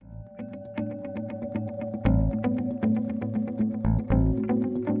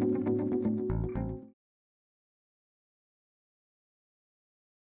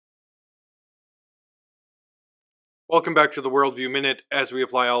Welcome back to the Worldview Minute as we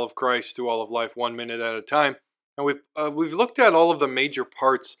apply all of Christ to all of life 1 minute at a time. And we've looked at all of the major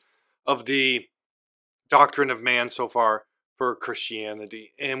parts of the doctrine of man so far for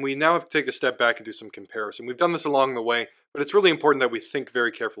Christianity. And we now have to take a step back and do some comparison. We've done this along the way, but it's really important that we think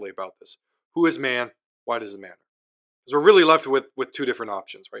very carefully about this. Who is man? Why does it matter? Because we're really left with two different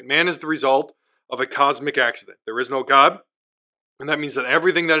options, right? Man is the result of a cosmic accident. There is no God, and that means that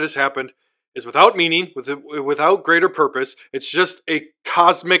everything that has happened is without meaning, without greater purpose. It's just a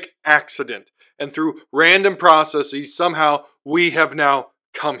cosmic accident. And through random processes, somehow we have now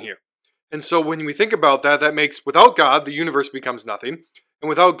come here. And so when we think about that, that makes without God, the universe becomes nothing. And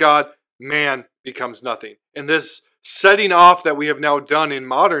without God, man becomes nothing. And this setting off that we have now done in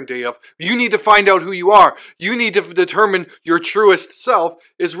modern day of you need to find out who you are, you need to determine your truest self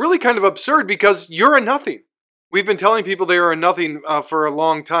is really kind of absurd because you're a nothing. We've been telling people they are a nothing for a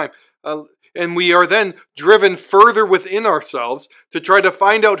long time. And we are then driven further within ourselves to try to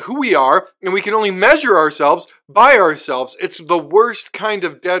find out who we are, and we can only measure ourselves by ourselves. It's the worst kind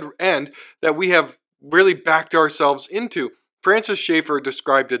of dead end that we have really backed ourselves into. Francis Schaeffer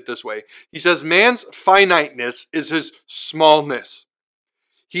described it this way. He says, man's finiteness is his smallness.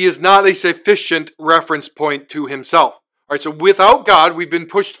 He is not a sufficient reference point to himself. All right, so without God, we've been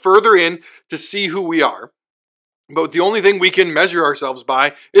pushed further in to see who we are. But the only thing we can measure ourselves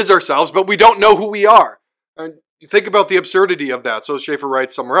by is ourselves, but we don't know who we are. And you think about the absurdity of that. So Schaeffer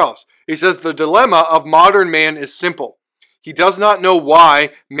writes somewhere else. He says, the dilemma of modern man is simple. He does not know why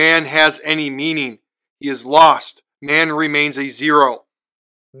man has any meaning. He is lost. Man remains a zero.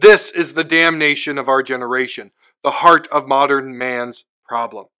 This is the damnation of our generation, the heart of modern man's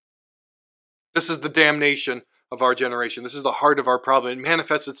problem. This is the damnation of our generation. This is the heart of our problem. It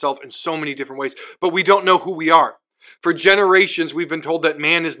manifests itself in so many different ways, but we don't know who we are. For generations, we've been told that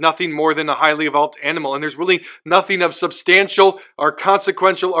man is nothing more than a highly evolved animal, and there's really nothing of substantial or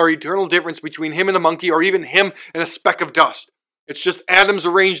consequential or eternal difference between him and a monkey or even him and a speck of dust. It's just atoms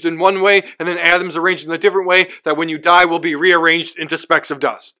arranged in one way and then atoms arranged in a different way that when you die will be rearranged into specks of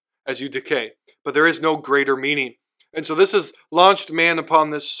dust as you decay. But there is no greater meaning. And so this has launched man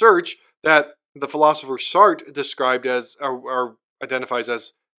upon this search that the philosopher Sartre described as, or identifies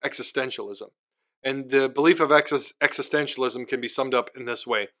as, existentialism. And the belief of existentialism can be summed up in this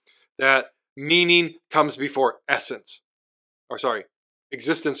way, that meaning comes before essence.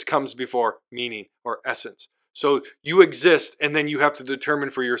 Existence comes before meaning or essence. So you exist and then you have to determine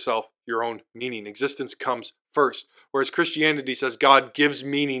for yourself your own meaning. Existence comes first. Whereas Christianity says God gives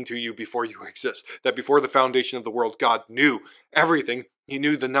meaning to you before you exist. That before the foundation of the world, God knew everything. He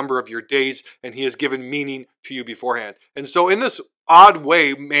knew the number of your days and he has given meaning to you beforehand. And so in this odd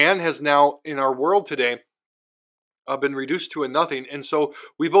way, man has now in our world today been reduced to a nothing. And so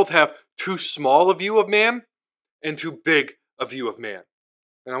we both have too small a view of man and too big a view of man.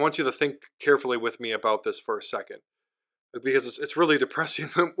 And I want you to think carefully with me about this for a second, because it's really depressing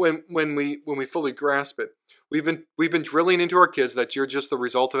when we fully grasp it. We've been drilling into our kids that you're just the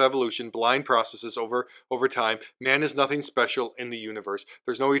result of evolution, blind processes over time. Man is nothing special in the universe.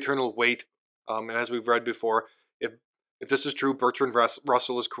 There's no eternal weight. And as we've read before, if this is true, Bertrand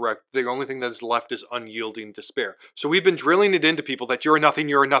Russell is correct. The only thing that is left is unyielding despair. So we've been drilling it into people that you're a nothing,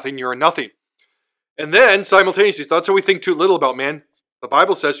 you're a nothing, you're a nothing. And then simultaneously, that's how we think too little about man. The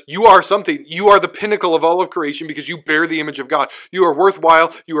Bible says you are something. You are the pinnacle of all of creation because you bear the image of God. You are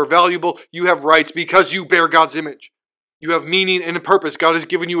worthwhile. You are valuable. You have rights because you bear God's image. You have meaning and a purpose. God has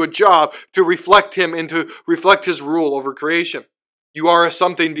given you a job to reflect Him and to reflect His rule over creation. You are a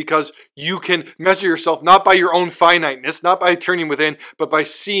something because you can measure yourself not by your own finiteness, not by turning within, but by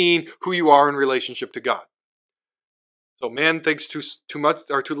seeing who you are in relationship to God. So man thinks too much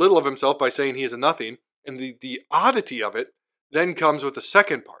or too little of himself by saying he is a nothing. And the oddity of it then comes with the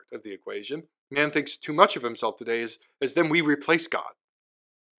second part of the equation. Man thinks too much of himself today as then we replace God.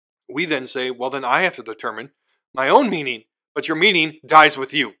 We then say, well, then I have to determine my own meaning, but your meaning dies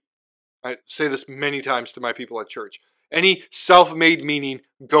with you. I say this many times to my people at church. Any self-made meaning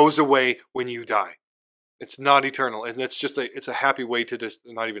goes away when you die. It's not eternal, and it's a happy way to,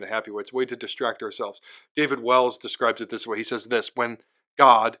 not even a happy way, it's a way to distract ourselves. David Wells describes it this way. He says this, when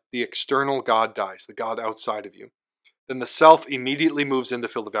God, the external God, dies, the God outside of you, then the self immediately moves in to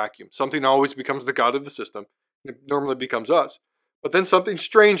fill the vacuum. Something always becomes the God of the system. It normally becomes us. But then something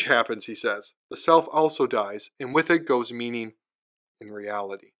strange happens, he says. The self also dies, and with it goes meaning and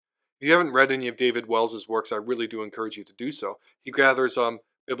reality. If you haven't read any of David Wells' works, I really do encourage you to do so. He gathers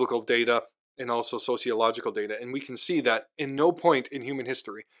biblical data and also sociological data, and we can see that in no point in human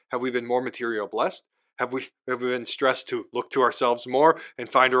history have we been more material blessed. Have we been stressed to look to ourselves more and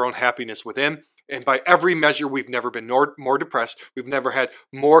find our own happiness within? And by every measure, we've never been more depressed. We've never had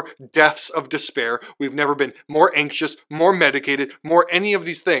more deaths of despair. We've never been more anxious, more medicated, more any of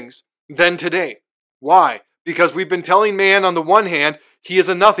these things than today. Why? Because we've been telling man on the one hand, he is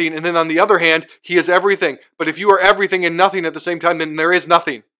a nothing, and then on the other hand, he is everything. But if you are everything and nothing at the same time, then there is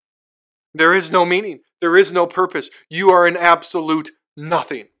nothing. There is no meaning. There is no purpose. You are an absolute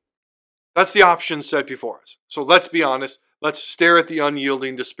nothing. That's the option set before us. So let's be honest. Let's stare at the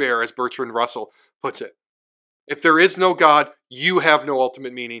unyielding despair, as Bertrand Russell puts it. If there is no God, you have no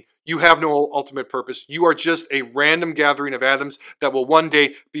ultimate meaning. You have no ultimate purpose. You are just a random gathering of atoms that will one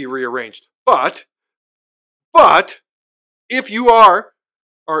day be rearranged. But if you are,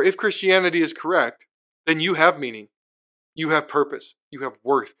 or if Christianity is correct, then you have meaning. You have purpose. You have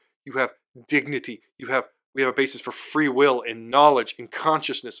worth. You have dignity. We have a basis for free will and knowledge and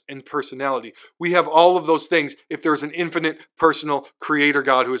consciousness and personality. We have all of those things if there's an infinite, personal creator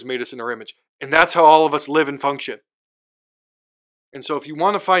God who has made us in our image. And that's how all of us live and function. And so if you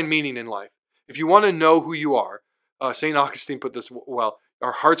want to find meaning in life, if you want to know who you are, St. Augustine put this well,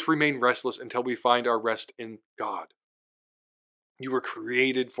 our hearts remain restless until we find our rest in God. You were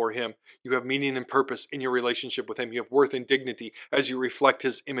created for Him. You have meaning and purpose in your relationship with Him. You have worth and dignity as you reflect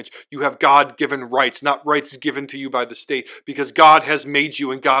His image. You have God-given rights, not rights given to you by the state, because God has made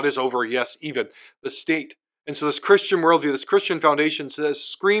you and God is over, yes, even the state. And so this Christian worldview, this Christian foundation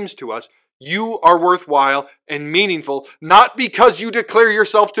screams to us, you are worthwhile and meaningful, not because you declare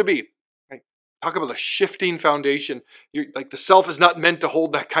yourself to be. Right? Talk about a shifting foundation. Like the self is not meant to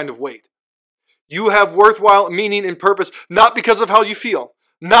hold that kind of weight. You have worthwhile meaning and purpose, not because of how you feel,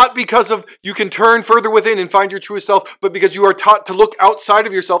 not because of you can turn further within and find your truest self, but because you are taught to look outside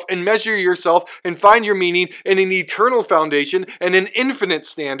of yourself and measure yourself and find your meaning in an eternal foundation and an infinite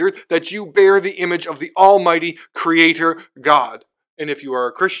standard that you bear the image of the Almighty Creator God. And if you are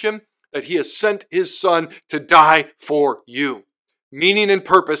a Christian, that He has sent His Son to die for you. Meaning and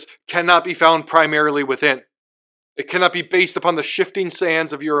purpose cannot be found primarily within. It cannot be based upon the shifting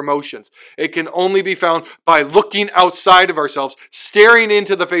sands of your emotions. It can only be found by looking outside of ourselves, staring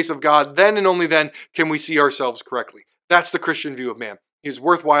into the face of God. Then and only then can we see ourselves correctly. That's the Christian view of man. He is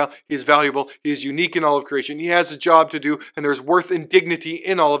worthwhile, he is valuable, he is unique in all of creation. He has a job to do, and there's worth and dignity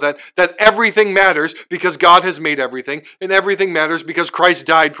in all of that. That everything matters because God has made everything, and everything matters because Christ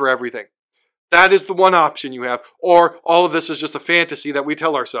died for everything. That is the one option you have. Or all of this is just a fantasy that we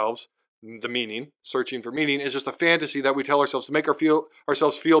tell ourselves. The meaning, searching for meaning, is just a fantasy that we tell ourselves to make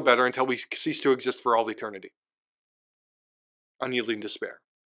ourselves feel better until we cease to exist for all eternity. Unyielding despair.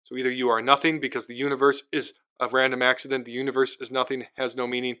 So either you are nothing because the universe is a random accident, the universe is nothing, has no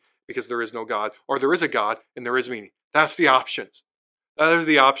meaning because there is no God, or there is a God and there is meaning. That's the options. That are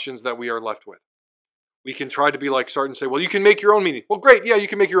the options that we are left with. We can try to be like Sartre and say, well, you can make your own meaning. Well, great, yeah, you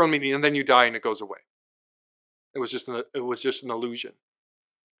can make your own meaning, and then you die and it goes away. It was just an illusion.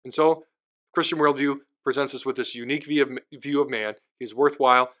 And so, Christian worldview presents us with this unique view of man. He is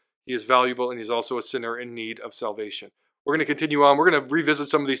worthwhile, he is valuable, and he's also a sinner in need of salvation. We're going to continue on. We're going to revisit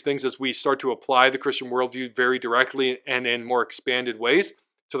some of these things as we start to apply the Christian worldview very directly and in more expanded ways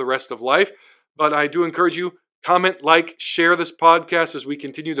to the rest of life. But I do encourage you, comment, like, share this podcast as we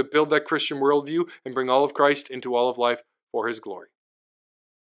continue to build that Christian worldview and bring all of Christ into all of life for His glory.